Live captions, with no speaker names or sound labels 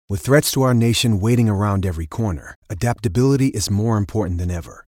With threats to our nation waiting around every corner, adaptability is more important than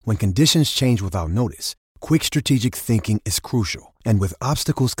ever. When conditions change without notice, quick strategic thinking is crucial. And with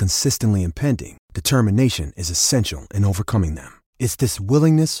obstacles consistently impending, determination is essential in overcoming them. It's this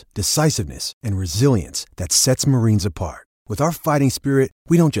willingness, decisiveness, and resilience that sets Marines apart. With our fighting spirit,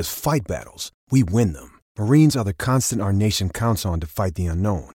 we don't just fight battles, we win them. Marines are the constant our nation counts on to fight the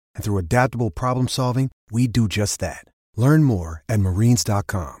unknown. And through adaptable problem solving, we do just that. Learn more at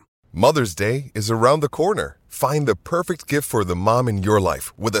marines.com. Mother's Day is around the corner. Find the perfect gift for the mom in your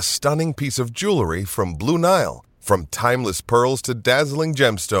life with a stunning piece of jewelry from Blue Nile. From timeless pearls to dazzling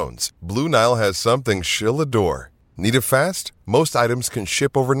gemstones, Blue Nile has something she'll adore. Need it fast? Most items can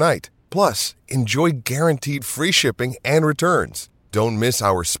ship overnight. Plus, enjoy guaranteed free shipping and returns. Don't miss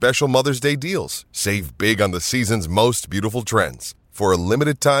our special Mother's Day deals. Save big on the season's most beautiful trends. For a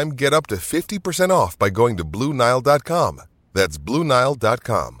limited time, get up to 50% off by going to BlueNile.com. That's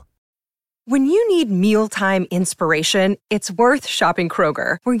BlueNile.com. When you need mealtime inspiration, it's worth shopping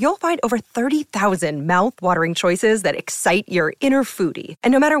Kroger, where you'll find over 30,000 mouth-watering choices that excite your inner foodie.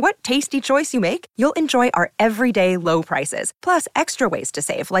 And no matter what tasty choice you make, you'll enjoy our everyday low prices, plus extra ways to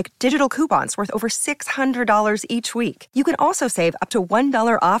save, like digital coupons worth over $600 each week. You can also save up to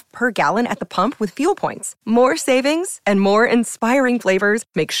 $1 off per gallon at the pump with fuel points. More savings and more inspiring flavors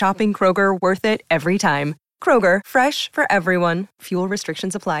make shopping Kroger worth it every time. Kroger, fresh for everyone. Fuel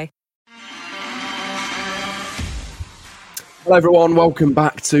restrictions apply. Hello everyone, welcome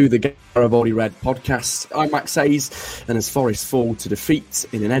back to the Garibaldi Red podcast. I'm Max Hayes, and as Forest fall to defeat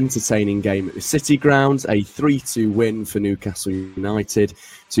in an entertaining game at the City Ground, a 3-2 win for Newcastle United,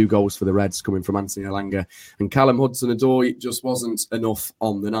 2 goals for the Reds coming from Anthony Elanga and Callum Hudson-Odoi, just wasn't enough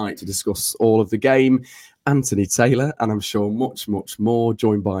on the night to discuss all of the game. Anthony Taylor, and I'm sure much, much more,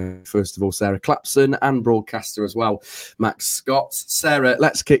 joined by, first of all, Sarah Clapson and broadcaster as well, Max Scott. Sarah,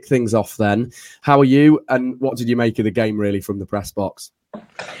 let's kick things off then. How are you, and what did you make of the game, really, from the press box?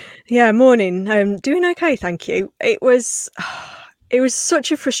 Yeah, morning. Doing okay, thank you. It was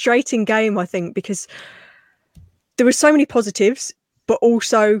such a frustrating game, I think, because there were so many positives, but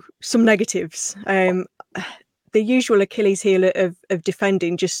also some negatives. The usual Achilles heel of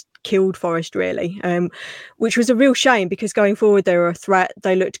defending just killed Forest, really, which was a real shame because going forward they were a threat.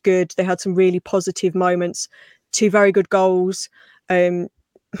 They looked good. They had some really positive moments, 2 very good goals.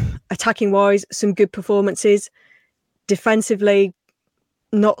 Attacking wise, some good performances. Defensively,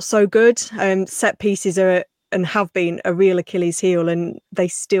 not so good. Set pieces are and have been a real Achilles heel, and they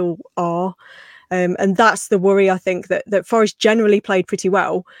still are. And that's the worry, I think, that Forest generally played pretty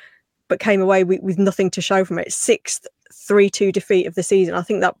well, but came away with nothing to show from it. 6th 3-2 defeat of the season. I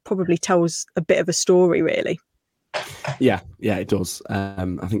think that probably tells a bit of a story, really. Yeah, it does.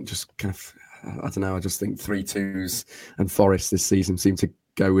 I think just kind of, I don't know, I just think 3-2s and Forest this season seem to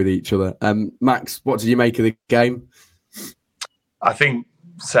go with each other. Max, what did you make of the game? I think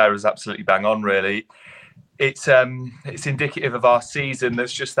Sarah's absolutely bang on, really. It's indicative of our season.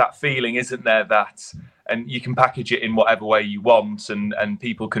 There's just that feeling, isn't there, that, and you can package it in whatever way you want, and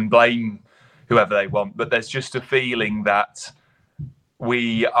people can blame whoever they want, but there's just a feeling that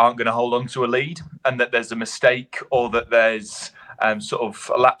we aren't going to hold on to a lead, and that there's a mistake, or that there's sort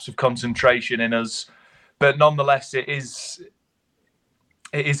of a lapse of concentration in us. But nonetheless, it is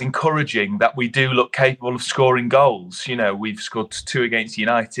encouraging that we do look capable of scoring goals. You know, we've scored 2 against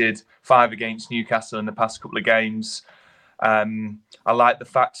United, 5 against Newcastle in the past couple of games. I like the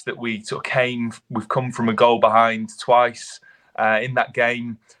fact that we've come from a goal behind twice in that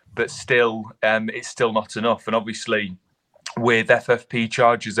game, but still, it's still not enough. And obviously, with FFP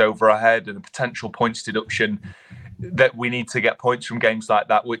charges over our head and a potential points deduction, that we need to get points from games like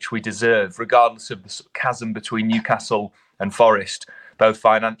that, which we deserve, regardless of the chasm between Newcastle and Forest, both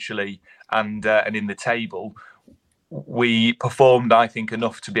financially and in the table. We performed, I think,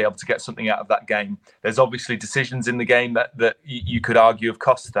 enough to be able to get something out of that game. There's obviously decisions in the game that you could argue have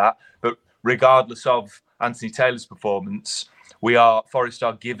cost that, but regardless of Anthony Taylor's performance, Forest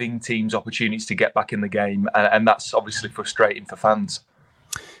are giving teams opportunities to get back in the game, and that's obviously frustrating for fans.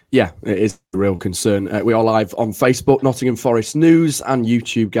 Yeah, it is a real concern. We are live on Facebook, Nottingham Forest News, and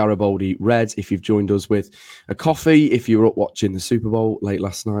YouTube, Garibaldi Red. If you've joined us with a coffee, if you were up watching the Super Bowl late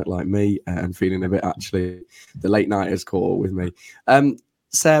last night like me, and feeling a bit, actually, the late nighters caught up with me.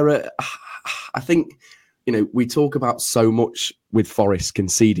 Sarah, I think, we talk about so much with Forest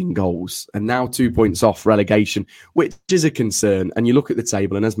conceding goals, and now 2 points off relegation, which is a concern. And you look at the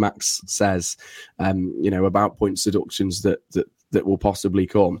table, and as Max says, about points deductions that will possibly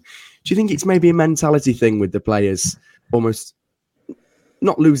come. Do you think it's maybe a mentality thing with the players, almost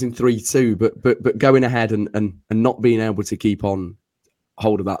not losing 3-2, but going ahead and not being able to keep on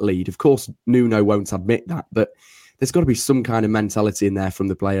hold of that lead. Of course, Nuno won't admit that, but there's got to be some kind of mentality in there from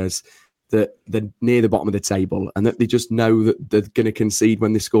the players that they're near the bottom of the table and that they just know that they're going to concede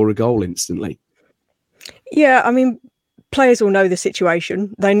when they score a goal instantly. Yeah, I mean, players all know the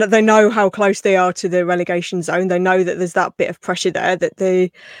situation. They know how close they are to the relegation zone. They know that there's that bit of pressure there, that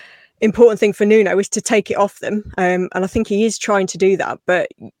the important thing for Nuno is to take it off them. And I think he is trying to do that, but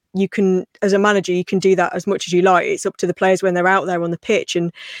you can, as a manager, you can do that as much as you like. It's up to the players when they're out there on the pitch.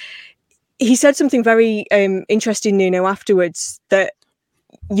 And he said something very interesting, Nuno, afterwards, that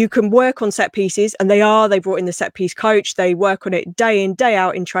you can work on set pieces, and they brought in the set piece coach. They work on it day in, day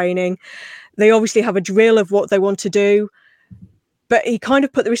out in training. They obviously have a drill of what they want to do, but he kind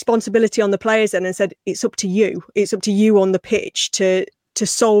of put the responsibility on the players then and said, it's up to you. It's up to you on the pitch to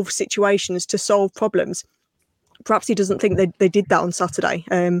solve situations, to solve problems. Perhaps he doesn't think they did that on Saturday.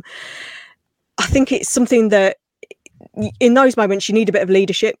 I think it's something that in those moments you need a bit of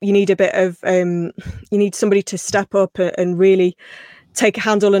leadership. You need a bit of you need somebody to step up and really take a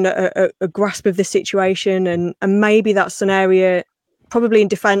handle and a grasp of the situation. And maybe that's an area, probably in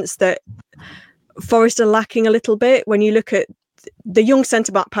defence, that Forest are lacking a little bit. When you look at the young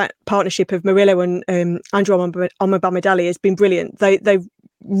centre-back partnership of Murillo and Andrew Omobamidele has been brilliant. They've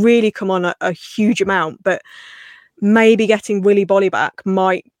really come on a huge amount, but maybe getting Willy Bolly back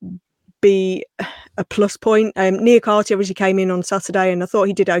might be a plus point. Niakate obviously came in on Saturday and I thought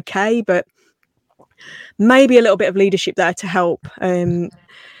he did okay, but maybe a little bit of leadership there to help.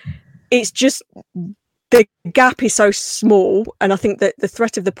 It's just the gap is so small, and I think that the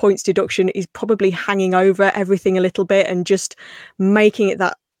threat of the points deduction is probably hanging over everything a little bit and just making it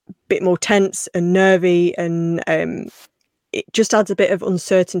that bit more tense and nervy, and it just adds a bit of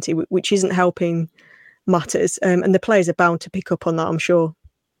uncertainty, which isn't helping matters. And the players are bound to pick up on that, I'm sure.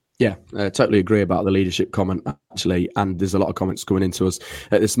 Yeah, I totally agree about the leadership comment, actually. And there's a lot of comments coming into us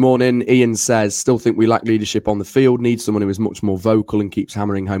this morning. Ian says, still think we lack leadership on the field. Need someone who is much more vocal and keeps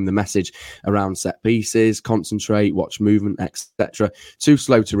hammering home the message around set pieces, concentrate, watch movement, etc. Too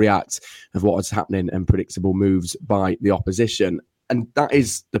slow to react of what is happening and predictable moves by the opposition. And that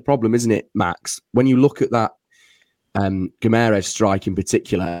is the problem, isn't it, Max? When you look at that Guimaraes strike in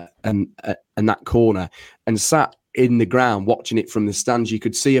particular and that corner, and sat in the ground watching it from the stands, you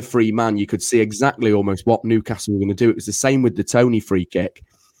could see a free man. You could see exactly almost what Newcastle were going to do. It was the same with the Toney free kick.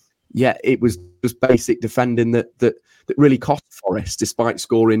 Yeah, it was just basic defending that really cost Forest, despite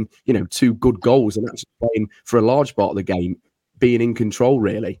scoring, 2 good goals and actually playing for a large part of the game, being in control,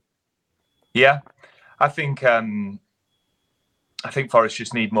 really. Yeah, I think Forest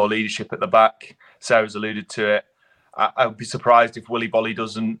just need more leadership at the back. Sarah's alluded to it. I would be surprised if Willy Bolly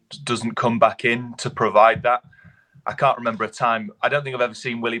doesn't come back in to provide that. I can't remember a time. I don't think I've ever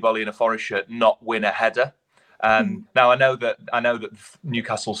seen Willy Bolly in a Forest shirt not win a header. Now I know that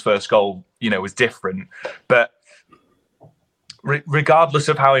Newcastle's first goal, was different, but regardless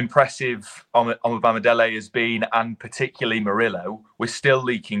of how impressive Omobamidele has been, and particularly Murillo, we're still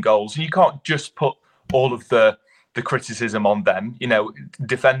leaking goals, and you can't just put all of the criticism on them.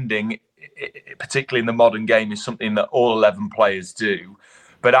 Defending, particularly in the modern game, is something that all 11 players do.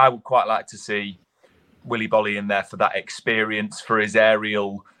 But I would quite like to see Willy Bolly in there for that experience, for his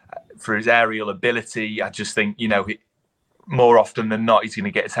aerial ability. I just think, more often than not, he's going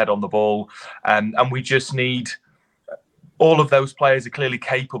to get his head on the ball. And we just need, all of those players are clearly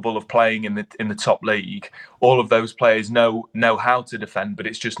capable of playing in the top league. All of those players know how to defend, but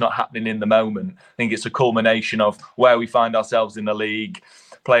it's just not happening in the moment. I think it's a culmination of where we find ourselves in the league,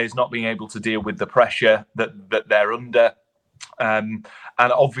 players not being able to deal with the pressure that they're under. And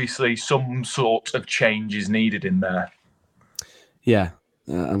obviously some sort of change is needed in there. Yeah.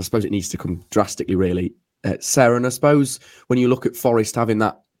 And I suppose it needs to come drastically, really. Sarah, and I suppose when you look at Forest having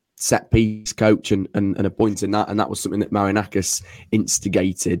that set piece coach and appointing that, and that was something that Marinakis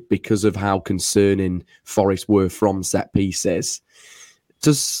instigated because of how concerning Forest were from set pieces.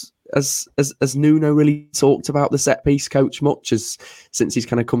 Has Nuno really talked about the set piece coach much since he's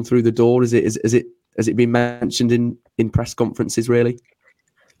kind of come through the door? Has it been mentioned in press conferences, really?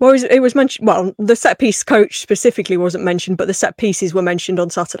 Well, it was mentioned. Well, the set piece coach specifically wasn't mentioned, but the set pieces were mentioned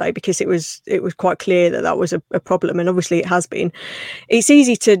on Saturday because it was quite clear that was a problem, and obviously it has been. It's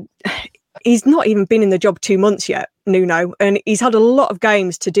easy to. He's not even been in the job 2 months yet, Nuno, and he's had a lot of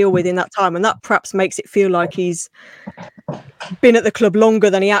games to deal with in that time, and that perhaps makes it feel like he's been at the club longer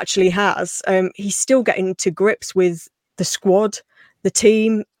than he actually has. He's still getting to grips with the squad, the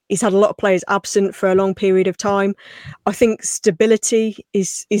team. He's had a lot of players absent for a long period of time. I think stability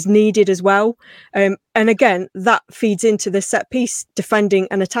is needed as well. And again, that feeds into the set piece defending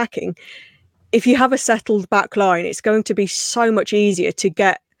and attacking. if you have a settled back line, it's going to be so much easier to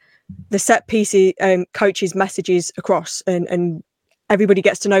get the set pieces coaches' messages across, and everybody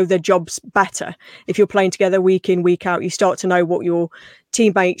gets to know their jobs better. If you're playing together week in, week out, you start to know what your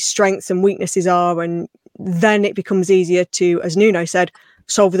teammates' strengths and weaknesses are, and then it becomes easier to, as Nuno said,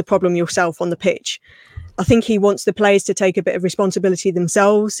 solve the problem yourself on the pitch. I think he wants the players to take a bit of responsibility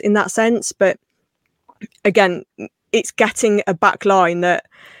themselves in that sense, but again, it's getting a back line that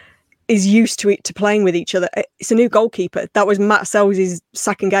is used to playing with each other. It's a new goalkeeper. That was Matt Sells'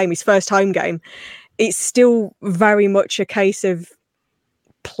 second game, his first home game. It's still very much a case of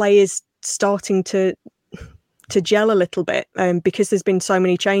players starting to gel a little bit because there's been so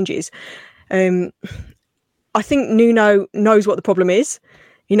many changes. I think Nuno knows what the problem is.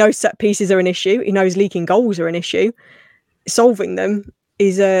 He knows set pieces are an issue. He knows leaking goals are an issue. Solving them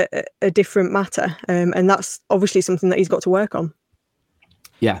is a different matter. And that's obviously something that he's got to work on.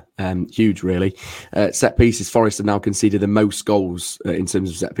 Yeah, huge, really. Set pieces, Forest have now conceded the most goals in terms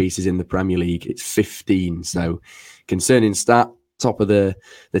of set pieces in the Premier League. It's 15. So concerning stat, top of the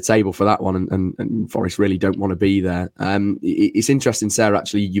table for that one, and Forest really don't want to be there. It's interesting, Sarah,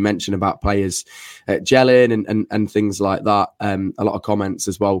 actually, you mentioned about players gelling and things like that. A lot of comments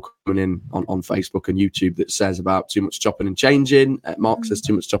as well coming in on Facebook and YouTube that says about too much chopping and changing. Mark says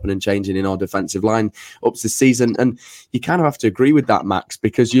too much chopping and changing in our defensive line ups this season. And you kind of have to agree with that, Max,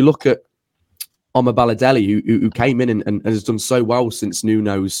 because you look at Omar Balotelli, who came in and has done so well since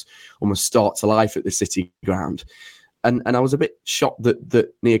Nuno's almost start to life at the City ground. And I was a bit shocked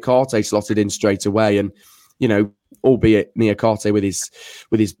that Niakate slotted in straight away. And, you know, albeit Niakate with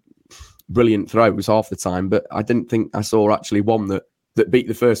his brilliant throws half the time, but I didn't think I saw actually one that beat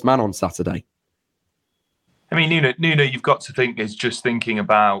the first man on Saturday. I mean, Nuno, you've got to think is just thinking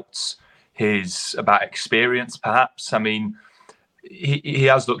about experience, perhaps. I mean, he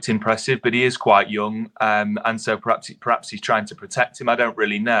has looked impressive, but he is quite young, and so perhaps he's trying to protect him. I don't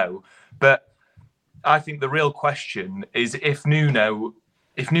really know, but I think the real question is if Nuno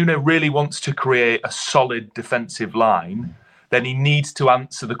really wants to create a solid defensive line, then he needs to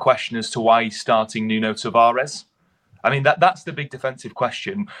answer the question as to why he's starting Nuno Tavares. I mean, that's the big defensive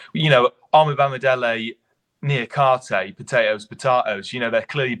question. You know, Omar Balotelli, Niakate, potatoes. You know, they're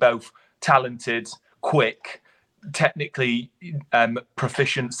clearly both talented, quick, technically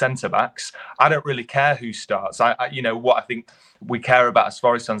proficient centre-backs. I don't really care who starts. What I think we care about as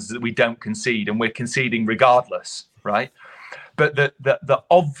Forest fans is that we don't concede, and we're conceding regardless, right? But the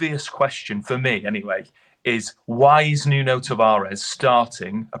obvious question for me, anyway, is why is Nuno Tavares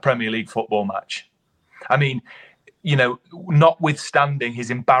starting a Premier League football match? I mean, you know, notwithstanding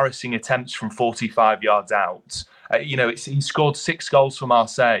his embarrassing attempts from 45 yards out, he scored 6 goals for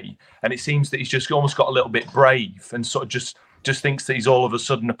Marseille, and it seems that he's just almost got a little bit brave and sort of just thinks that he's all of a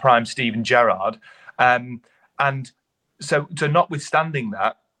sudden a prime Steven Gerrard. And so notwithstanding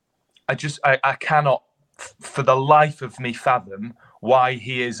that, I cannot, for the life of me, fathom why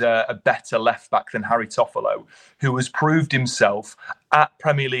he is a better left back than Harry Toffolo, who has proved himself at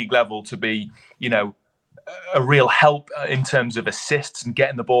Premier League level to be, you know, a real help in terms of assists and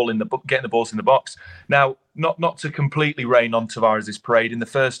getting the balls in the box. Now, not to completely rain on Tavares' parade in the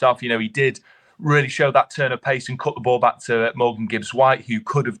first half, you know, he did really show that turn of pace and cut the ball back to Morgan Gibbs-White, who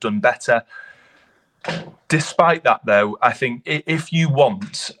could have done better. Despite that, though, I think if you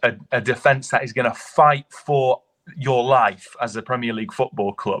want a defence that is going to fight for your life as a Premier League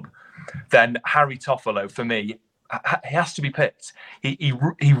football club, then Harry Toffolo, for me, he has to be picked. He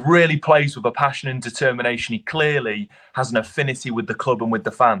really plays with a passion and determination. He clearly has an affinity with the club and with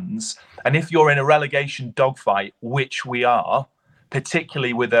the fans. And if you're in a relegation dogfight, which we are,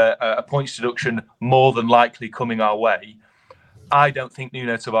 particularly with a points deduction more than likely coming our way, I don't think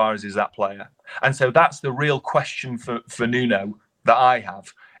Nuno Tavares is that player. And so that's the real question for Nuno that I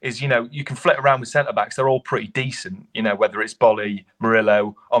have is, you know, you can flit around with centre-backs. They're all pretty decent, you know, whether it's Bolly,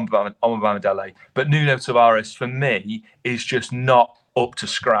 Murillo, Omar Balotelli. But Nuno Tavares, for me, is just not up to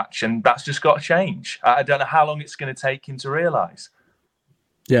scratch. And that's just got to change. I don't know how long it's going to take him to realise.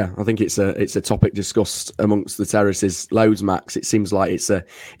 Yeah, I think it's a topic discussed amongst the terraces loads, Max. It seems like it's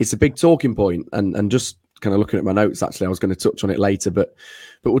a big talking point. And just kind of looking at my notes, actually, I was going to touch on it later, but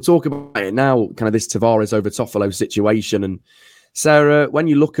we'll talk about it now, kind of this Tavares over Toffolo situation. And Sarah, when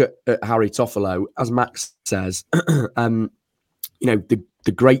you look at Harry Toffolo, as Max says, you know,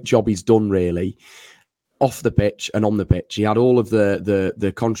 the great job he's done really off the pitch and on the pitch. He had all of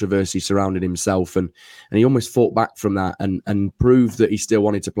the controversy surrounding himself, and he almost fought back from that and proved that he still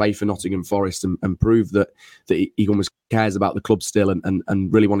wanted to play for Nottingham Forest and proved that he almost cares about the club still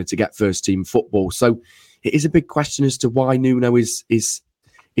and really wanted to get first team football. So it is a big question as to why Nuno is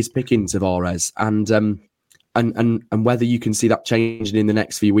is picking Tavares, and whether you can see that changing in the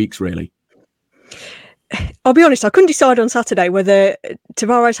next few weeks, really. I'll be honest, I couldn't decide on Saturday whether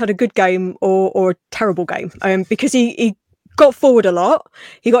Tavares had a good game or a terrible game, because he got forward a lot.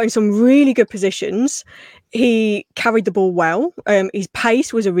 He got in some really good positions. He carried the ball well. His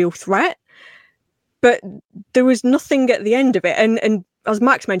pace was a real threat, but there was nothing at the end of it. And as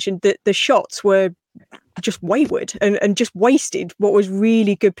Max mentioned, the shots were just wayward and just wasted what was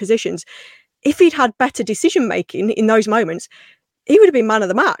really good positions. If he'd had better decision making in those moments, he would have been man of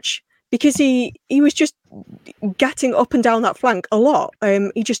the match, because he was just getting up and down that flank a lot.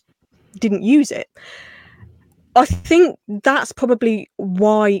 He just didn't use it. I think that's probably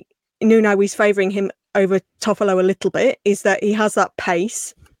why Nuno is favouring him over Toffolo a little bit, is that he has that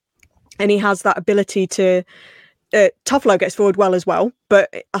pace and he has that ability to... Toffolo gets forward well as well, but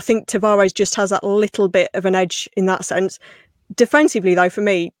I think Tavares just has that little bit of an edge in that sense. Defensively, though, for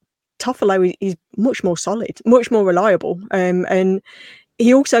me, Toffolo is much more solid, much more reliable, and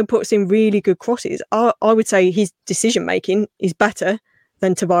he also puts in really good crosses. I would say his decision making is better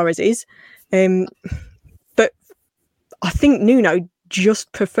than Tavares is, but I think Nuno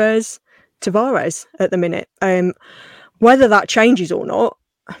just prefers Tavares at the minute. Whether that changes or not,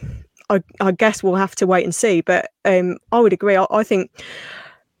 I guess we'll have to wait and see. But I would agree. I think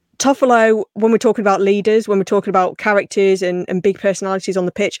Toffolo, when we're talking about leaders, when we're talking about characters and big personalities on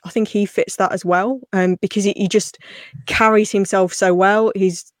the pitch, I think he fits that as well, because he just carries himself so well.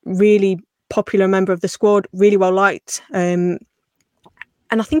 He's really popular member of the squad, really well liked. And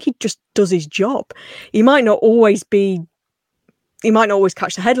I think he just does his job. He might not always catch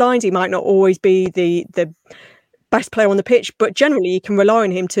the headlines. He might not always be the best player on the pitch, but generally you can rely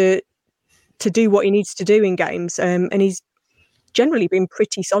on him to do what he needs to do in games. And he's generally been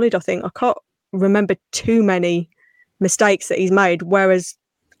pretty solid, I think. I can't remember too many mistakes that he's made, whereas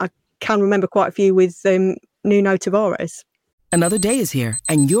I can remember quite a few with Nuno Tavares. Another day is here,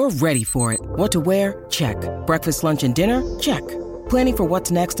 and you're ready for it. What to wear? Check. Breakfast, lunch, and dinner? Check. Planning for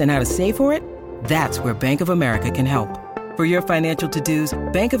what's next and how to save for it? That's where Bank of America can help. For your financial to-dos,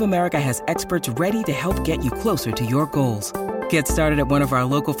 Bank of America has experts ready to help get you closer to your goals. Get started at one of our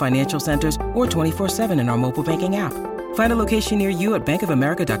local financial centers or 24/7 in our mobile banking app. Find a location near you at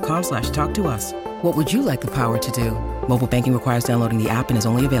bankofamerica.com/talktous. What would you like the power to do? Mobile banking requires downloading the app and is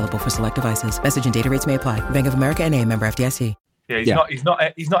only available for select devices. Message and data rates may apply. Bank of America NA, member FDIC. Yeah, he's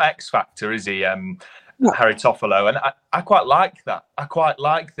not X Factor, is he? Harry Toffolo, and I quite like that. I quite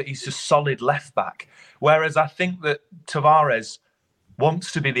like that he's just solid left back. Whereas I think that Tavares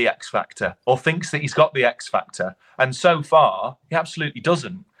wants to be the X Factor, or thinks that he's got the X Factor, and so far he absolutely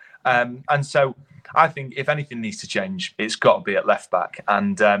doesn't. And so I think if anything needs to change, it's got to be at left back.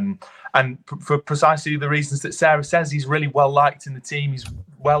 And for precisely the reasons that Sarah says, he's really well liked in the team. He's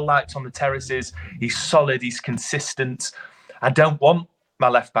well liked on the terraces. He's solid. He's consistent. I don't want my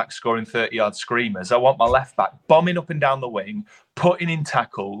left back scoring 30-yard screamers. I want my left back bombing up and down the wing, putting in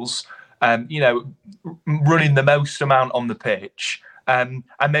tackles, running the most amount on the pitch, and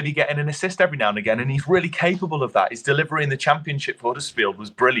maybe getting an assist every now and again. And he's really capable of that. His delivery in the Championship for Huddersfield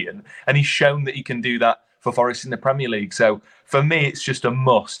was brilliant, and he's shown that he can do that for Forest in the Premier League. So for me, it's just a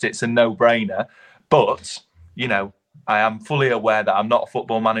must. It's a no-brainer. But, I am fully aware that I'm not a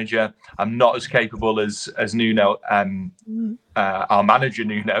football manager. I'm not as capable as Nuno, our manager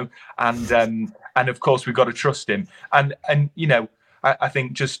Nuno, and of course we've got to trust him. And I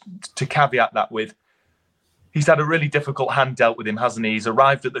think just to caveat that with, he's had a really difficult hand dealt with him, hasn't he? He's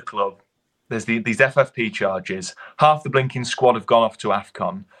arrived at the club. There's these FFP charges. Half the blinking squad have gone off to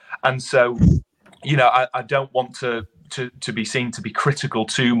AFCON, and so I don't want to be seen to be critical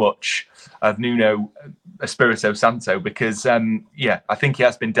too much of Nuno Espirito Santo, because I think he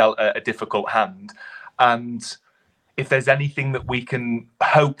has been dealt a difficult hand. And if there's anything that we can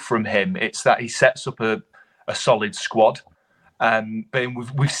hope from him, it's that he sets up a solid squad. But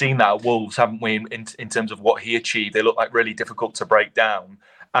we've seen that at Wolves, haven't we, in terms of what he achieved. They look like really difficult to break down.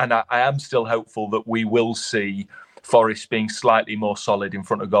 And I am still hopeful that we will see Forest being slightly more solid in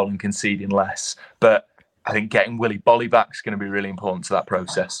front of goal and conceding less. But I think getting Willy Bolly back is going to be really important to that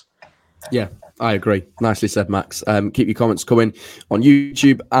process. Yeah, I agree. Nicely said, Max. Keep your comments coming on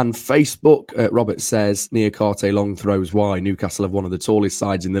YouTube and Facebook. Robert says, Niakate long throws. Why? Newcastle have one of the tallest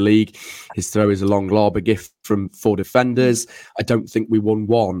sides in the league. His throw is a long lob, a gift from 4 defenders. I don't think we won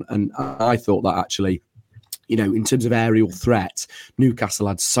one. And I thought that actually, in terms of aerial threat, Newcastle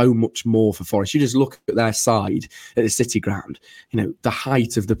had so much more for Forest. You just look at their side at the City Ground, the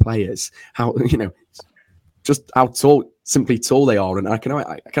height of the players, how, just how simply tall they are. And I can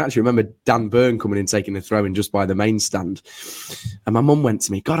actually remember Dan Byrne coming in, taking a throw in just by the main stand. And my mum went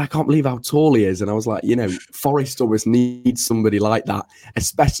to me, God, I can't believe how tall he is. And I was like, Forest always needs somebody like that,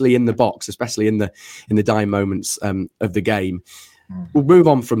 especially in the box, especially in the dying moments of the game. We'll move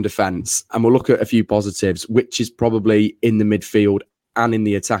on from defence and we'll look at a few positives, which is probably in the midfield and in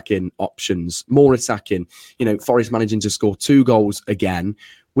the attacking options. More attacking, Forest managing to score 2 goals again,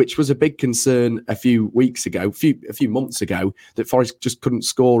 which was a big concern a few months ago, that Forest just couldn't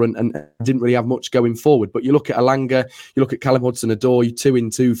score and didn't really have much going forward. But you look at Alanga, you look at Callum Hudson-Odoi,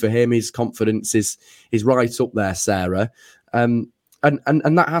 2-2 for him. His confidence is right up there, Sarah. And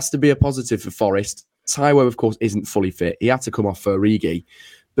that has to be a positive for Forest. Taiwo, of course, isn't fully fit. He had to come off for Origi.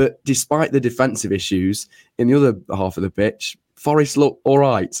 But despite the defensive issues in the other half of the pitch, Forest look all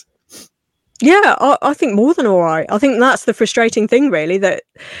right. Yeah, I think more than all right. I think that's the frustrating thing, really, that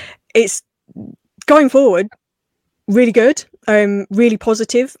it's going forward really good, really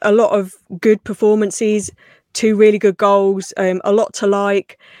positive, a lot of good performances, 2 really good goals, a lot to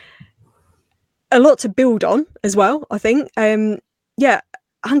like, a lot to build on as well, I think.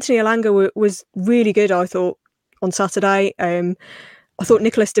 Anthony Alanga was really good, I thought, on Saturday. I thought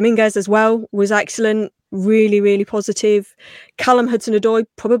Nicolas Dominguez as well was excellent, really, really positive. Callum Hudson-Odoi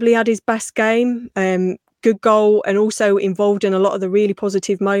probably had his best game. Good goal and also involved in a lot of the really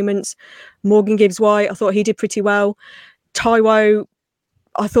positive moments. Morgan Gibbs-White, I thought he did pretty well. Taiwo,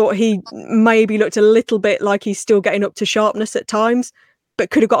 I thought he maybe looked a little bit like he's still getting up to sharpness at times, but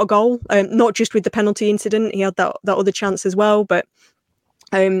could have got a goal. Not just with the penalty incident, he had that other chance as well. But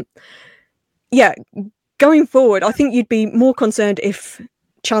going forward, I think you'd be more concerned if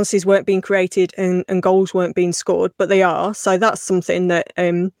chances weren't being created and goals weren't being scored, but they are. So that's something that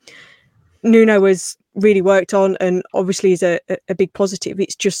Nuno has really worked on and obviously is a big positive.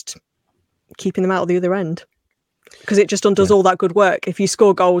 It's just keeping them out of the other end, because it just undoes all that good work. If you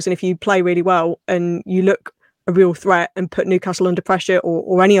score goals and if you play really well and you look a real threat and put Newcastle under pressure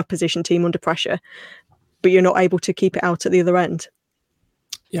or any opposition team under pressure, but you're not able to keep it out at the other end.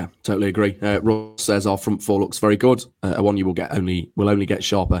 Yeah, totally agree. Ross says our front four looks very good. One you will only get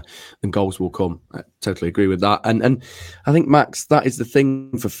sharper and goals will come. Totally agree with that. And I think, Max, that is the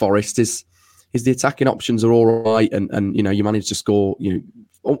thing for Forest is the attacking options are all right, and you manage to score.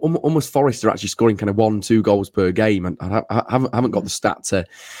 Almost Forest are actually scoring kind of 1-2 goals per game, and I haven't got the stat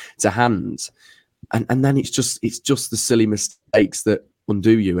to hand. And then it's just the silly mistakes that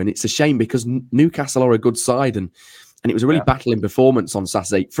undo you, and it's a shame because Newcastle are a good side and it was a really battling performance on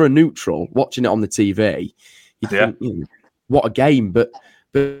Saturday for a neutral. Watching it on the TV, you think, what a game! But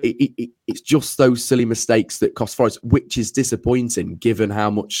it's just those silly mistakes that cost Forest, which is disappointing given how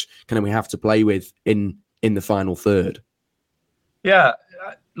much we have to play with in the final third. Yeah,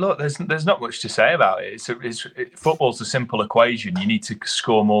 look, there's not much to say about it. Football's a simple equation. You need to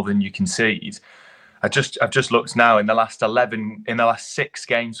score more than you concede. I've just looked now. In the last 6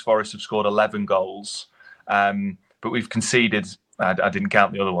 games, Forest have scored 11 goals. But we've conceded, I didn't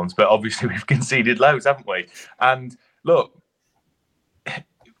count the other ones, but obviously we've conceded loads, haven't we? And look,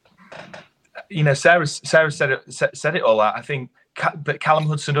 Sarah said it all out. I think, but Callum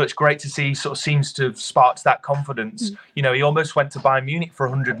Hudson-Odoi, it's great to see he sort of seems to have sparked that confidence. He almost went to Bayern Munich for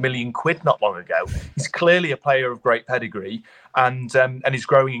 100 million quid not long ago. He's clearly a player of great pedigree and he's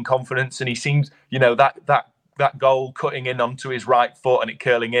growing in confidence. And he seems, that goal cutting in onto his right foot and it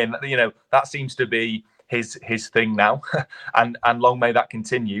curling in, that seems to be his thing now, and long may that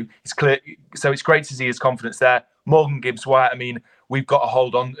continue. It's clear, so it's great to see his confidence there. Morgan Gibbs-White, we've got to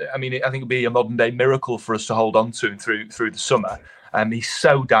hold on. I think it'd be a modern day miracle for us to hold on to him through the summer. He's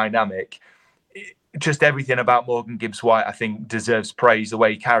so dynamic. Just everything about Morgan Gibbs-White, I think, deserves praise. The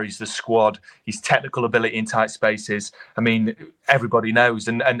way he carries the squad, his technical ability in tight spaces. Everybody knows,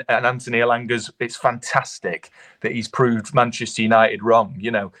 and Anthony Alanga's. It's fantastic that he's proved Manchester United wrong.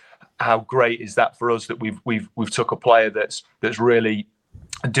 How great is that for us that we've took a player that's really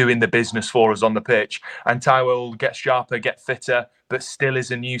doing the business for us on the pitch. And Taiwo will get sharper, get fitter, but still is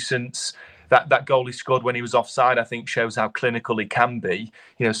a nuisance. That goal he scored when he was offside, I think, shows how clinical he can be.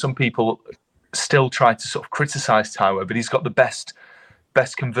 Some people still try to sort of criticise Taiwo, but he's got the best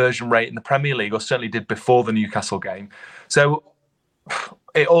conversion rate in the Premier League, or certainly did before the Newcastle game. So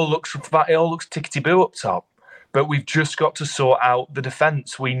it all looks tickety-boo up top. But we've just got to sort out the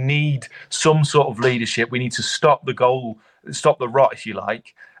defence. We need some sort of leadership. We need to stop the rot, if you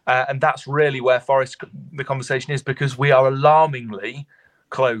like. And that's really where the conversation is, because we are alarmingly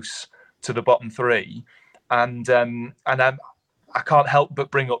close to the bottom 3. And I can't help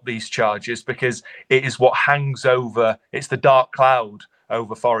but bring up these charges because it is what hangs over. It's the dark cloud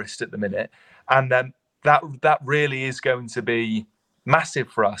over Forest at the minute. And that really is going to be massive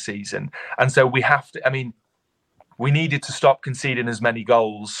for our season. And so we have to, I mean, we needed to stop conceding as many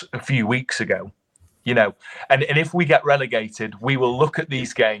goals a few weeks ago, you know, and if we get relegated, we will look at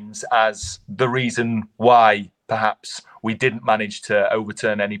these games as the reason why perhaps we didn't manage to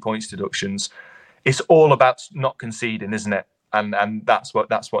overturn any points deductions. It's all about not conceding, isn't it? And that's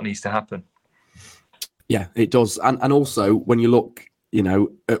what needs to happen. Yeah, it does. And also when you look, you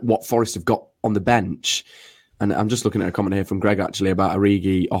know, at what Forest have got on the bench, and I'm just looking at a comment here from Greg actually about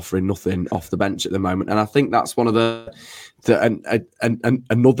Origi offering nothing off the bench at the moment. And I think that's one of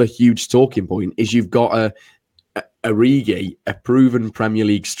another huge talking point is you've got Origi, a proven Premier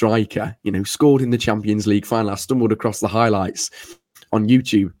League striker, you know, scored in the Champions League final. I stumbled across the highlights on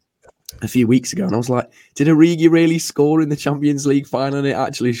YouTube a few weeks ago and I was like, did Origi really score in the Champions League final? And it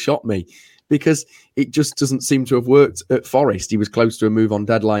actually shocked me because it just doesn't seem to have worked at Forest. He was close to a move on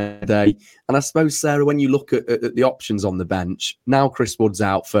deadline day. And I suppose, Sarah, when you look at the options on the bench, now Chris Wood's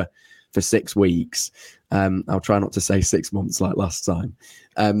out for 6 weeks. I'll try not to say 6 months like last time.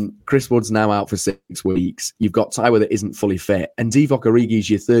 Chris Wood's now out for 6 weeks. You've got Taiwo that isn't fully fit. And Divock Origi's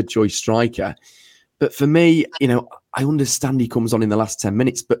your third choice striker. But for me, you know, I understand he comes on in the last 10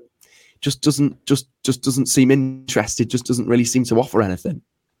 minutes, but just doesn't seem interested, just doesn't really seem to offer anything.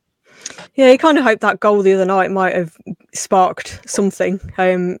 Yeah, you kind of hope that goal the other night might have sparked something.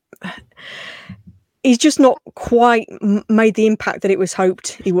 He's just not quite made the impact that it was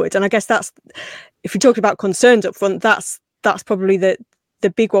hoped he would. And I guess that's, if we talk about concerns up front, that's probably the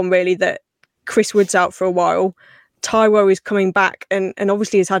big one really, that Chris Wood's out for a while. Taiwo is coming back and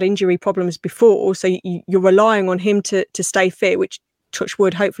obviously has had injury problems before. So you're relying on him to stay fit, which touch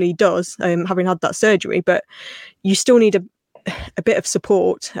wood, hopefully he does, having had that surgery. But you still need a bit of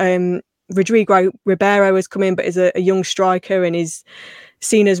support. Rodrigo Ribeiro has come in, but is a young striker and is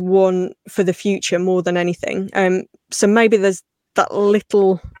seen as one for the future more than anything. So maybe there's that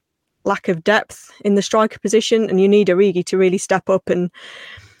little lack of depth in the striker position, and you need Origi to really step up and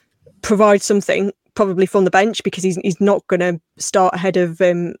provide something, probably from the bench, because he's not going to start ahead of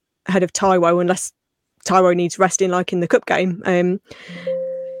Taiwo unless Taiwo needs resting, like in the cup game.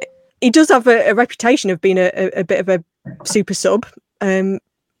 He does have a reputation of being a bit of a super sub,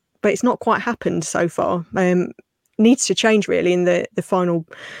 but it's not quite happened so far. Needs to change really in the final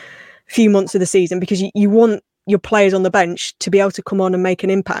few months of the season, because you want your players on the bench to be able to come on and make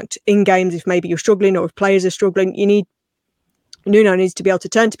an impact in games. If maybe you're struggling or if players are struggling, Nuno needs to be able to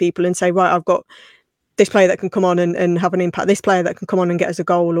turn to people and say, right, I've got this player that can come on and have an impact, this player that can come on and get us a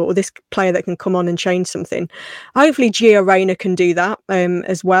goal, or this player that can come on and change something. Hopefully Gio Reyna can do that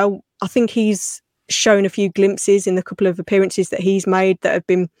as well. I think he's shown a few glimpses in the couple of appearances that he's made that have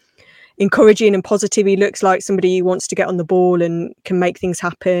been encouraging and positive. He looks like somebody who wants to get on the ball and can make things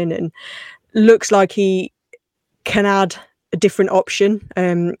happen, and looks like he can add a different option.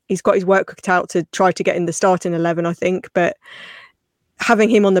 He's got his work cut out to try to get in the starting 11, I think, but having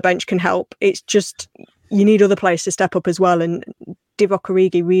him on the bench can help. It's just, you need other players to step up as well, and Divock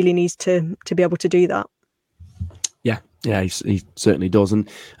Origi really needs to be able to do that. Yeah, he certainly does. And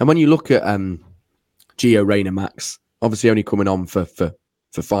when you look at Gio Reyna, Max, obviously only coming on for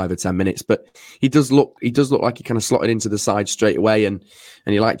 5 or 10 minutes, but he does look like he kind of slotted into the side straight away, and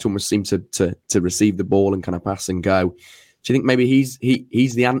he liked to almost seem to receive the ball and kind of pass and go. Do you think maybe he's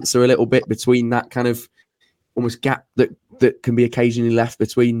the answer a little bit between that kind of almost gap that can be occasionally left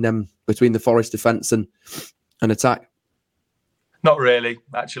between the Forest defence and attack? Not really,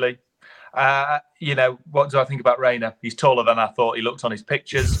 actually. What do I think about Reyna? He's taller than I thought he looked on his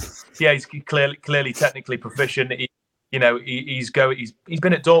pictures. Yeah, he's clearly technically proficient. He's been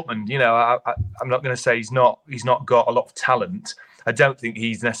at Dortmund. I'm not going to say he's not got a lot of talent. I don't think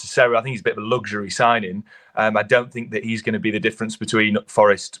he's necessarily. I think he's a bit of a luxury signing. I don't think that he's going to be the difference between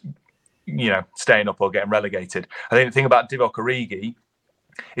Forest, staying up or getting relegated. I think the thing about Divock Origi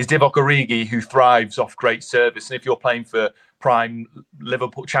is Divock Origi who thrives off great service, and if you're playing for prime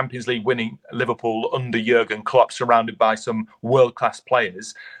Liverpool Champions League winning Liverpool under Jurgen Klopp, surrounded by some world-class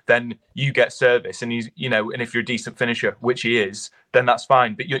players, then you get service, and and if you're a decent finisher, which he is, then that's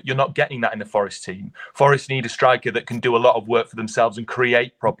fine. But you're not getting that in the Forest team. Forest need a striker that can do a lot of work for themselves and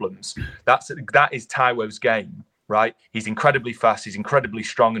create problems. That is Taiwo's game, right? He's incredibly fast, he's incredibly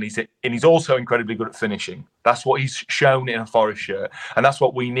strong, and he's also incredibly good at finishing. That's what he's shown in a Forest shirt, and that's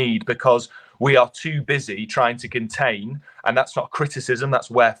what we need, because we are too busy trying to contain, and that's not criticism, that's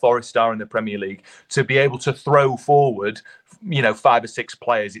where Forest are in the Premier League, to be able to throw forward, 5 or 6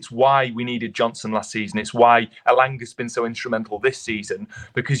 players. It's why we needed Johnson last season. It's why Elanga's been so instrumental this season,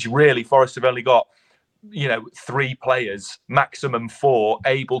 because really Forest have only got 3 players, maximum 4,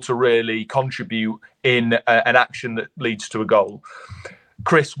 able to really contribute in an action that leads to a goal.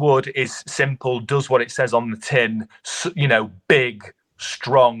 Chris Wood is simple, does what it says on the tin, big,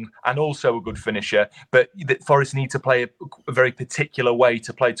 strong, and also a good finisher. But Forest need to play a very particular way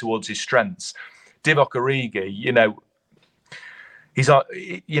to play towards his strengths. Divock Origi, he's on,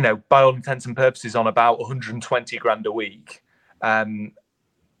 by all intents and purposes, on about 120 grand a week. And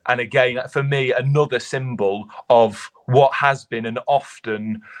again, for me, another symbol of what has been an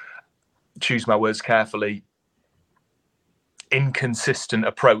often, choose my words carefully, inconsistent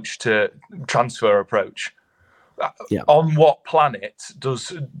approach to transfer approach. Yeah. On what planet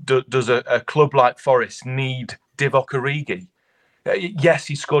does a club like Forest need Divock Origi? Yes,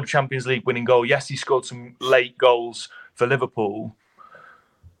 he scored a Champions League winning goal. Yes, he scored some late goals for Liverpool,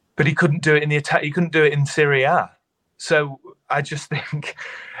 but he couldn't do it in the attack. He couldn't do it in Serie A. So I just think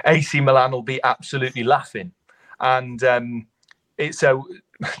AC Milan will be absolutely laughing. And so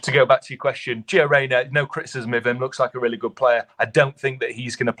to go back to your question, Gio Reyna, no criticism of him, looks like a really good player. I don't think that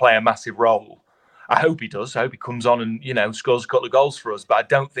he's going to play a massive role. I hope he does. I hope he comes on and, scores a couple of goals for us. But I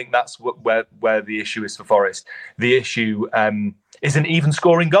don't think that's where the issue is for Forest. The issue isn't even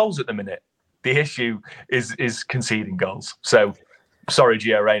scoring goals at the minute. The issue is conceding goals. So sorry,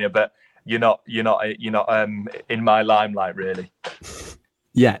 Gio Reyna, but you're not in my limelight, really.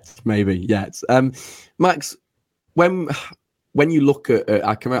 Yet, maybe. Max, when you look at,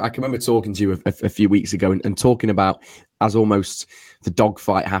 I can remember talking to you a few weeks ago and talking about as almost the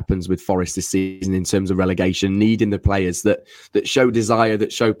dogfight happens with Forest this season in terms of relegation, needing the players that show desire,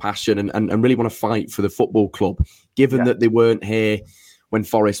 that show passion and really want to fight for the football club, given that they weren't here when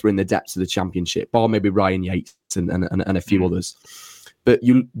Forest were in the depths of the Championship, bar maybe Ryan Yates and a few others. But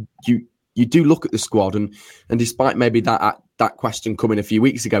you do look at the squad and despite maybe that question coming a few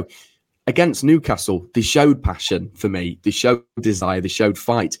weeks ago, against Newcastle, they showed passion for me. They showed desire. They showed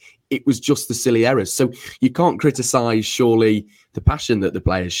fight. It was just the silly errors. So you can't criticise, surely, the passion that the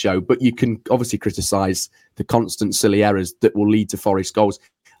players show, but you can obviously criticise the constant silly errors that will lead to Forest goals.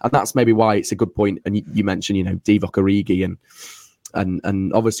 And that's maybe why it's a good point. And you mentioned, Divock Origi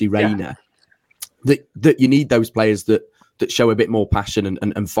and obviously Reyna, that you need those players that show a bit more passion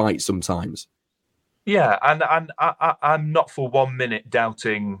and fight sometimes. Yeah, and I'm not for 1 minute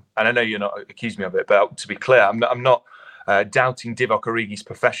doubting, and I know you're not accusing me of it, but to be clear, I'm not doubting Divock Origi's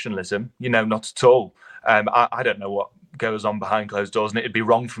professionalism. Not at all. I don't know what goes on behind closed doors, and it'd be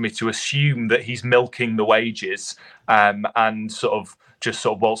wrong for me to assume that he's milking the wages and sort of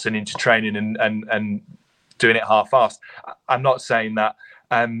waltzing into training and doing it half-assed. I'm not saying that,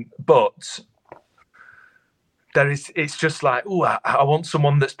 but it's just like, I want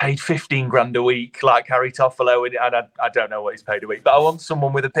someone that's paid 15 grand a week, like Harry Toffolo, and I don't know what he's paid a week, but I want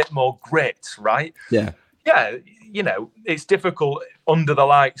someone with a bit more grit, right? Yeah. Yeah, it's difficult under the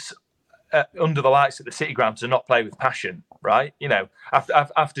lights at the City Ground to not play with passion, right?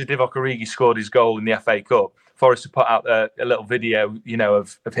 After Divock Origi scored his goal in the FA Cup, Forest have put out a little video,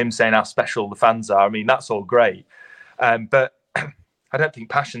 of him saying how special the fans are. I mean, that's all great, but I don't think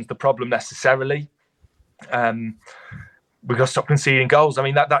passion's the problem necessarily. We've got to stop conceding goals. I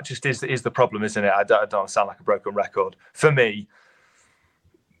mean, that just is the problem, isn't it? I don't want to sound like a broken record. For me,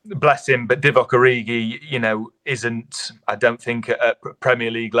 bless him, but Divock Origi, isn't, I don't think, a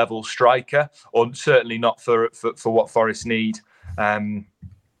Premier League level striker, or certainly not for what Forest need. Let's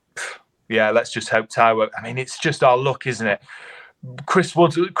just hope Taiwo. I mean, it's just our luck, isn't it? Chris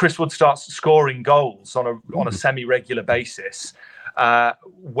Wood starts scoring goals on a semi-regular basis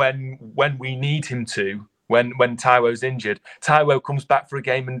when we need him to. When Taiwo's injured, Taiwo comes back for a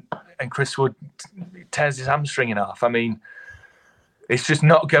game and Chris Wood tears his hamstring in half. I mean, it's just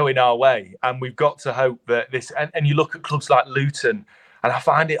not going our way. And we've got to hope that this... And you look at clubs like Luton, and I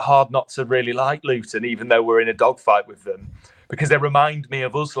find it hard not to really like Luton, even though we're in a dogfight with them, because they remind me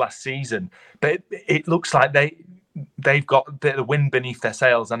of us last season. But it looks like they've got a bit of wind beneath their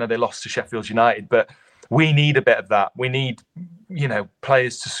sails. I know they lost to Sheffield United, but we need a bit of that. We need...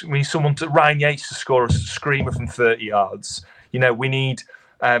 players we need someone to Ryan Yates to score a screamer from 30 yards. We need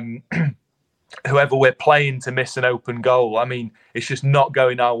whoever we're playing to miss an open goal. I mean, it's just not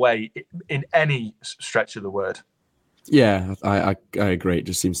going our way in any stretch of the word. Yeah, I agree. It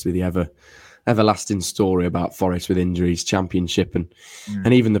just seems to be the everlasting story about Forest with injuries, Championship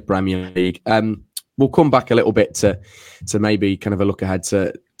and even the Premier League. We'll come back a little bit to maybe kind of a look ahead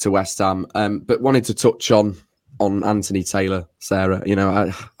to West Ham, but wanted to touch on Anthony Taylor, Sarah.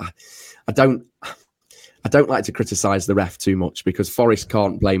 I don't like to criticise the ref too much because Forest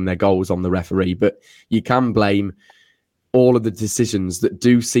can't blame their goals on the referee, but you can blame all of the decisions that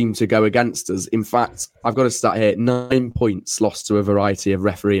do seem to go against us. In fact, I've got to start here, 9 points lost to a variety of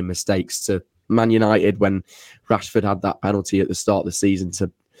refereeing mistakes, to Man United when Rashford had that penalty at the start of the season,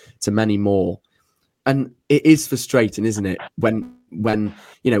 to many more. And it is frustrating, isn't it? When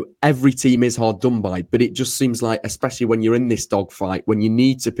every team is hard done by, but it just seems like, especially when you're in this dogfight, when you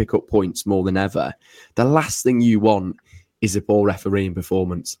need to pick up points more than ever, the last thing you want is a poor refereeing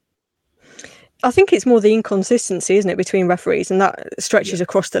performance. I think it's more the inconsistency, isn't it, between referees, and that stretches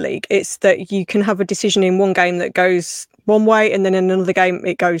across the league. It's that you can have a decision in one game that goes one way, and then in another game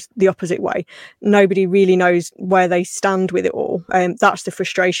it goes the opposite way. Nobody really knows where they stand with it all. That's the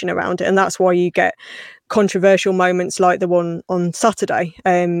frustration around it, and that's why you get controversial moments like the one on Saturday.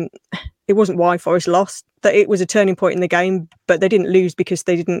 It wasn't why Forest lost, that it was a turning point in the game, but they didn't lose because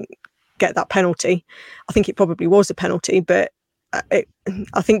they didn't get that penalty. I think it probably was a penalty, but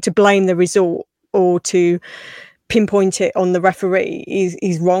I think to blame the result or to pinpoint it on the referee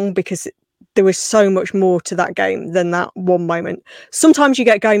is wrong, because there was so much more to that game than that one moment. Sometimes you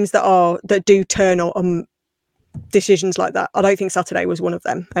get games that do turn on decisions like that. I don't think Saturday was one of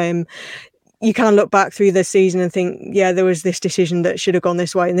them. You can look back through the season and think, yeah, there was this decision that should have gone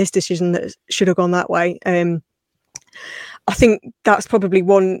this way and this decision that should have gone that way. I think that's probably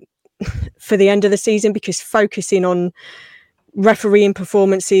one for the end of the season, because focusing on refereeing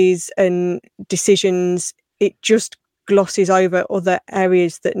performances and decisions, it just glosses over other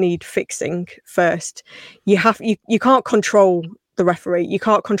areas that need fixing first. You can't control the referee, you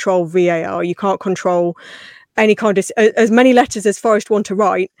can't control VAR, you can't control any kind of, as many letters as Forest want to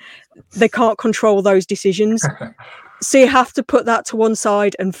write, they can't control those decisions. So you have to put that to one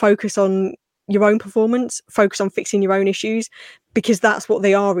side and focus on your own performance, focus on fixing your own issues, because that's what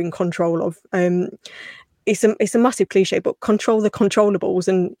they are in control of. It's a massive cliche, but control the controllables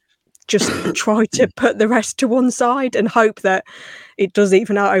and just try to put the rest to one side and hope that it does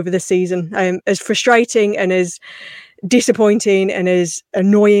even out over the season. As frustrating and as disappointing and as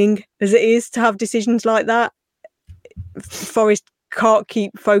annoying as it is to have decisions like that, Forest can't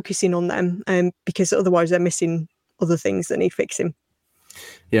keep focusing on them, because otherwise they're missing other things that need fixing.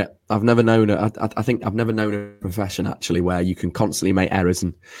 Yeah, I've never known I think I've never known a profession actually where you can constantly make errors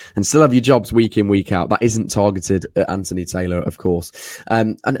and still have your jobs week in, week out. That isn't targeted at Anthony Taylor, of course.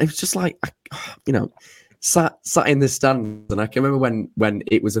 And it was just like, sat in the stands, and I can remember when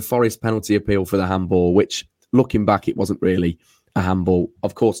it was a Forest penalty appeal for the handball, which looking back, it wasn't really a handball.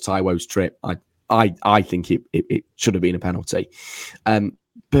 Of course, Taiwo's trip, I think it should have been a penalty.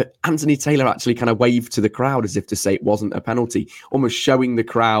 But Anthony Taylor actually kind of waved to the crowd as if to say it wasn't a penalty, almost showing the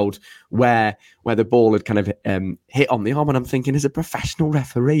crowd where the ball had kind of hit on the arm. And I'm thinking, as a professional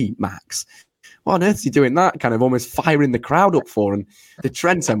referee, Max, what on earth is he doing that? Kind of almost firing the crowd up for? And the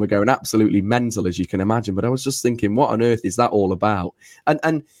Trent end were going absolutely mental, as you can imagine. But I was just thinking, what on earth is that all about?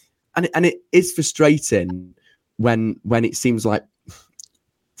 And it is frustrating when it seems like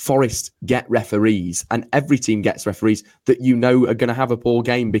Forest get referees, and every team gets referees that are going to have a poor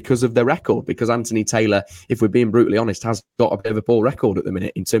game because of their record. Because Anthony Taylor, if we're being brutally honest, has got a bit of a poor record at the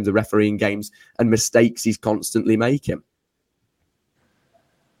minute in terms of refereeing games and mistakes he's constantly making.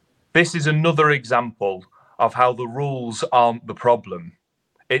 This is another example of how the rules aren't the problem.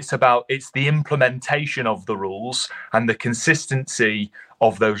 It's the implementation of the rules and the consistency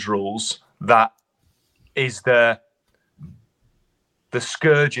of those rules that is the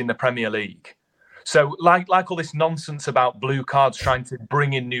scourge in the Premier League. So like all this nonsense about blue cards trying to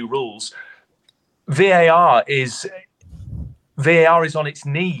bring in new rules, VAR is on its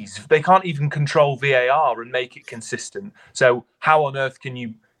knees. They can't even control VAR and make it consistent. So how on earth can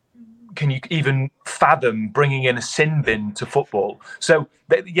you even fathom bringing in a sin bin to football? So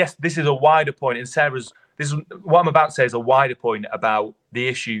yes, this is a wider point, and what I'm about to say is a wider point about the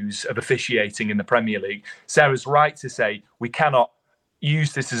issues of officiating in the Premier League. Sarah's right to say we cannot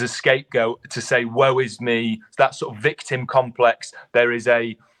use this as a scapegoat to say, woe is me, that sort of victim complex. There's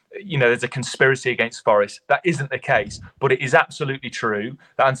a conspiracy against Forest. That isn't the case, but it is absolutely true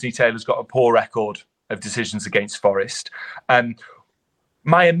that Anthony Taylor's got a poor record of decisions against Forest.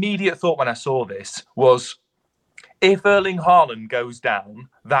 My immediate thought when I saw this was, if Erling Haaland goes down,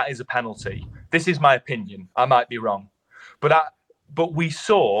 that is a penalty. This is my opinion. I might be wrong. But we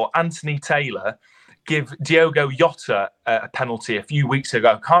saw Anthony Taylor give Diogo Jota a penalty a few weeks ago.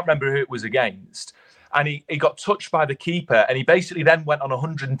 I can't remember who it was against. And he got touched by the keeper, and he basically then went on a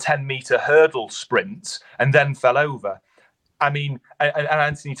 110-metre hurdle sprint and then fell over. I mean, and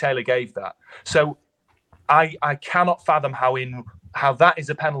Anthony Taylor gave that. So I cannot fathom how that is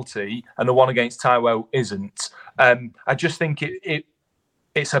a penalty and the one against Taiwo isn't. I just think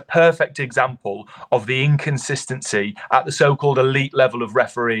it's a perfect example of the inconsistency at the so-called elite level of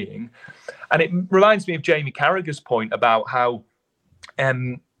refereeing. And it reminds me of Jamie Carragher's point about how,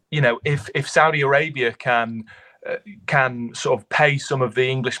 if Saudi Arabia can sort of pay some of the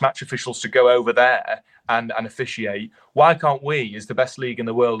English match officials to go over there and officiate, why can't we, as the best league in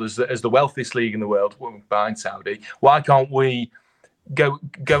the world, as the wealthiest league in the world, behind Saudi, why can't we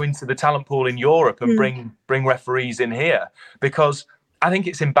go into the talent pool in Europe and bring referees in here? Because I think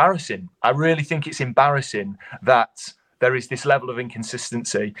it's embarrassing. I really think it's embarrassing that there is this level of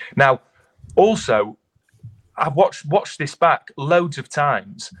inconsistency. Now, also, I've watched this back loads of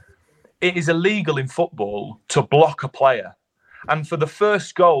times. It is illegal in football to block a player. And for the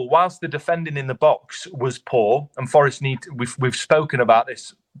first goal, whilst the defending in the box was poor, and Forest we've spoken about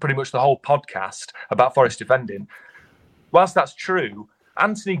this pretty much the whole podcast about Forest defending. Whilst that's true,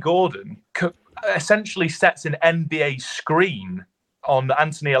 Anthony Gordon essentially sets an NBA screen on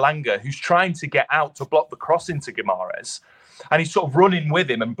Anthony Elanga, who's trying to get out to block the cross into Guimaraes, and he's sort of running with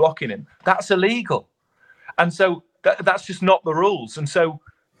him and blocking him. That's illegal. And so that's just not the rules. And so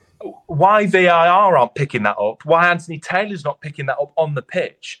why VAR aren't picking that up, why Anthony Taylor's not picking that up on the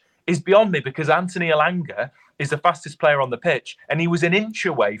pitch, is beyond me, because Anthony Elanga is the fastest player on the pitch, and he was an inch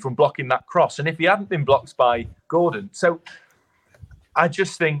away from blocking that cross. And if he hadn't been blocked by Gordon, so I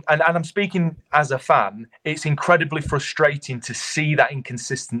just think, and I'm speaking as a fan, it's incredibly frustrating to see that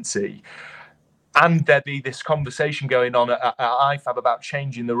inconsistency, and there be this conversation going on at IFAB about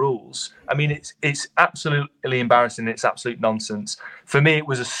changing the rules. I mean, it's absolutely embarrassing. It's absolute nonsense. For me, it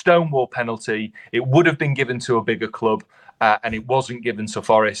was a stonewall penalty. It would have been given to a bigger club, and it wasn't given to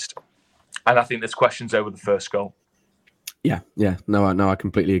Forest. And I think there's questions over the first goal. Yeah. No, I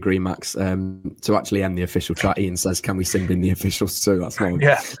completely agree, Max. To actually end the official chat, Ian says, "Can we sing in the officials too?" That's not.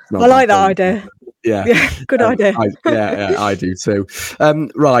 Yeah, I like that idea. Yeah, good idea. I do too.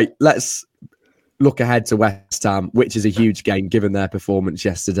 Right, let's look ahead to West Ham, which is a huge game given their performance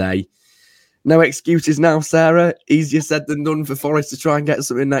yesterday. No excuses now, Sarah. Easier said than done for Forest to try and get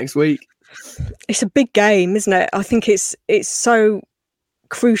something next week. It's a big game, isn't it? I think it's so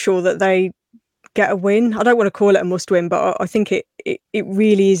crucial that they get a win. I don't want to call it a must-win, but I think it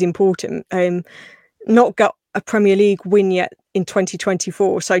really is important. Not got a Premier League win yet in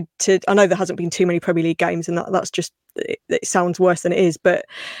 2024, so I know there hasn't been too many Premier League games, and that's just it sounds worse than it is. But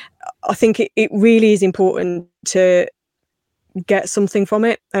I think it really is important to get something from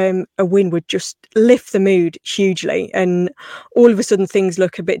it. A win would just lift the mood hugely, and all of a sudden things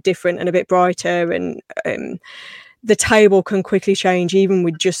look a bit different and a bit brighter, and the table can quickly change even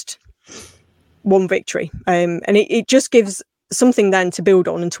with just one victory. And it just gives something then to build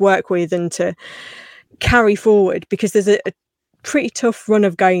on and to work with and to carry forward, because there's a pretty tough run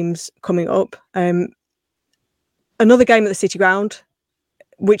of games coming up. Another game at the City Ground,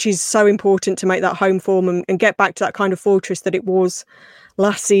 which is so important to make that home form and get back to that kind of fortress that it was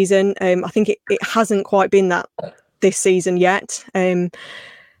last season. I think it hasn't quite been that this season yet. I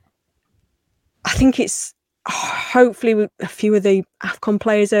think it's hopefully a few of the AFCON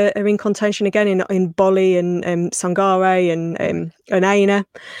players are in contention again in Bolly and Sangare and Aina.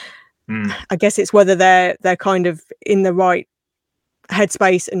 I guess it's whether they're kind of in the right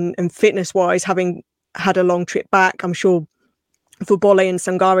headspace and fitness wise, having had a long trip back. I'm sure for Bolly and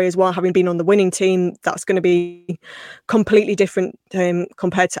Sangare as well, having been on the winning team, that's going to be completely different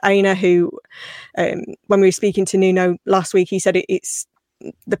compared to Aina, who when we were speaking to Nuno last week, he said it's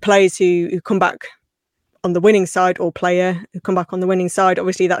the players who come back on the winning side, or player who come back on the winning side.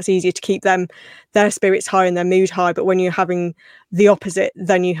 Obviously that's easier to keep their spirits high and their mood high, but when you're having the opposite,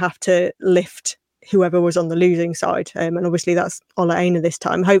 then you have to lift whoever was on the losing side, and obviously that's Ola Aina this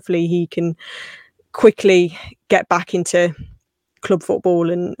time. Hopefully he can quickly get back into club football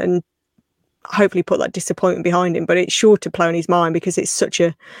and hopefully put that disappointment behind him, but it's sure to play on his mind because it's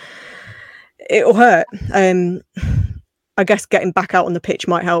it'll hurt. I guess getting back out on the pitch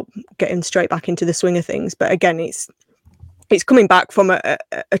might help get him straight back into the swing of things. But again, it's coming back from a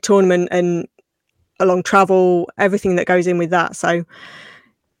tournament and a long travel, everything that goes in with that. So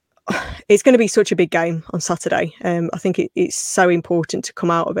it's going to be such a big game on Saturday. I think it's so important to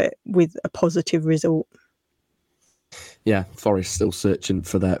come out of it with a positive result. Yeah, Forest still searching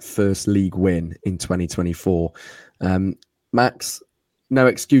for their first league win in 2024. Max, no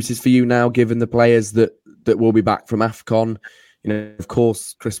excuses for you now, given the players that will be back from AFCON. You know, of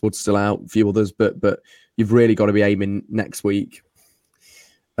course, Chris Wood's still out, a few others, but you've really got to be aiming next week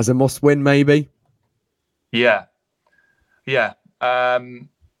as a must-win, maybe. Yeah.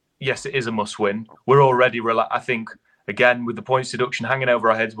 Yes, it is a must-win. We're already, I think, again, with the points deduction hanging over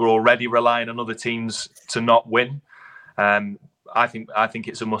our heads, we're already relying on other teams to not win. I think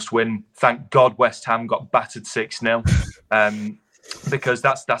it's a must-win. Thank God West Ham got battered 6-0, because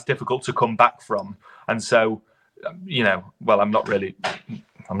that's difficult to come back from. And so, well, I'm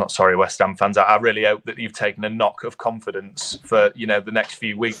not sorry, West Ham fans. I really hope that you've taken a knock of confidence for the next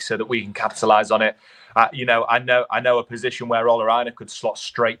few weeks so that we can capitalise on it. I know a position where Olaina could slot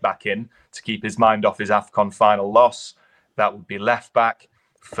straight back in to keep his mind off his AFCON final loss. That would be left back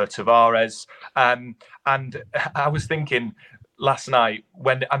for Tavares. And I was thinking last night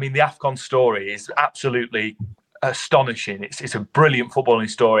the AFCON story is absolutely astonishing. It's a brilliant footballing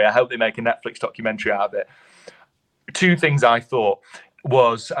story. I hope they make a Netflix documentary out of it. Two things I thought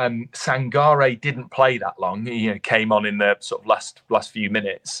was Sangare didn't play that long. He came on in the sort of last few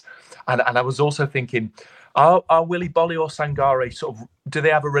minutes, and I was also thinking, are Willy Bolly or Sangare do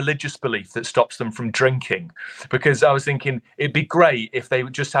they have a religious belief that stops them from drinking? Because I was thinking it'd be great if they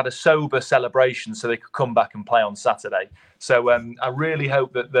just had a sober celebration so they could come back and play on Saturday. So I really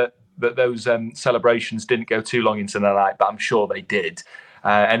hope that those celebrations didn't go too long into the night, but I'm sure they did.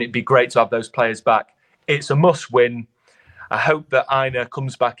 And it'd be great to have those players back. It's a must-win. I hope that Aina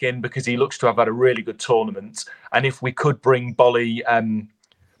comes back in because he looks to have had a really good tournament. And if we could bring Bolly,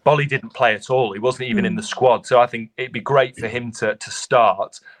 Bolly didn't play at all. He wasn't even in the squad. So I think it'd be great for him to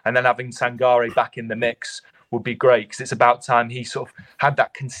start. And then having Sangare back in the mix would be great, because it's about time he sort of had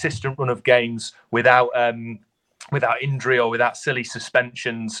that consistent run of games without injury or without silly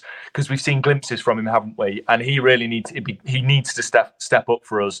suspensions, because we've seen glimpses from him, haven't we? And he really needs to step up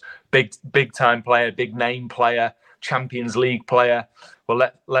for us. Big time player, big name player, Champions League player.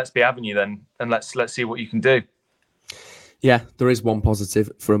 Well, let's be having you then, and let's see what you can do. Yeah, there is one positive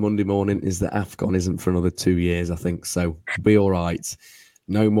for a Monday morning, is that AFCON isn't for another 2 years, I think. So be all right.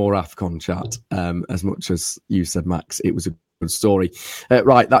 No more AFCON chat. As much as you said, Max, it was a good story.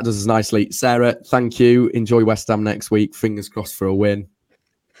 Right, that does us nicely. Sarah, thank you. Enjoy West Ham next week. Fingers crossed for a win.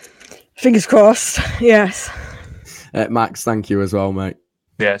 Fingers crossed, yes. Max, thank you as well, mate.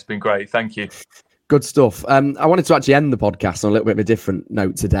 Yeah, it's been great. Thank you. Good stuff. I wanted to actually end the podcast on a little bit of a different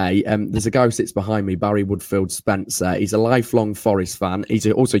note today. There's a guy who sits behind me, Barry Woodfield Spencer. He's a lifelong Forest fan. He's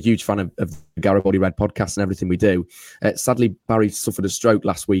also a huge fan of the Garibaldi Red podcast and everything we do. Sadly, Barry suffered a stroke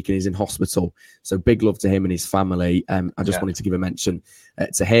last week and he's in hospital. So big love to him and his family. I just wanted to give a mention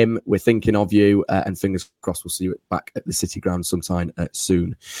to him. We're thinking of you, and fingers crossed we'll see you back at the City Ground sometime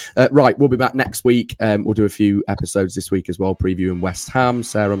soon. Right, we'll be back next week. We'll do a few episodes this week as well, previewing West Ham.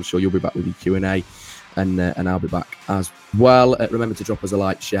 Sarah, I'm sure you'll be back with your Q&A. And I'll be back as well. Remember to drop us a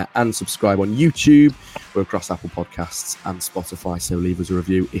like, share and subscribe on YouTube. We're across Apple Podcasts and Spotify, so leave us a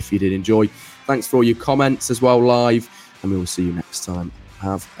review if you did enjoy. Thanks for all your comments as well live, and we will see you next time.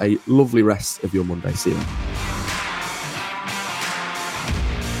 Have a lovely rest of your Monday. See you then.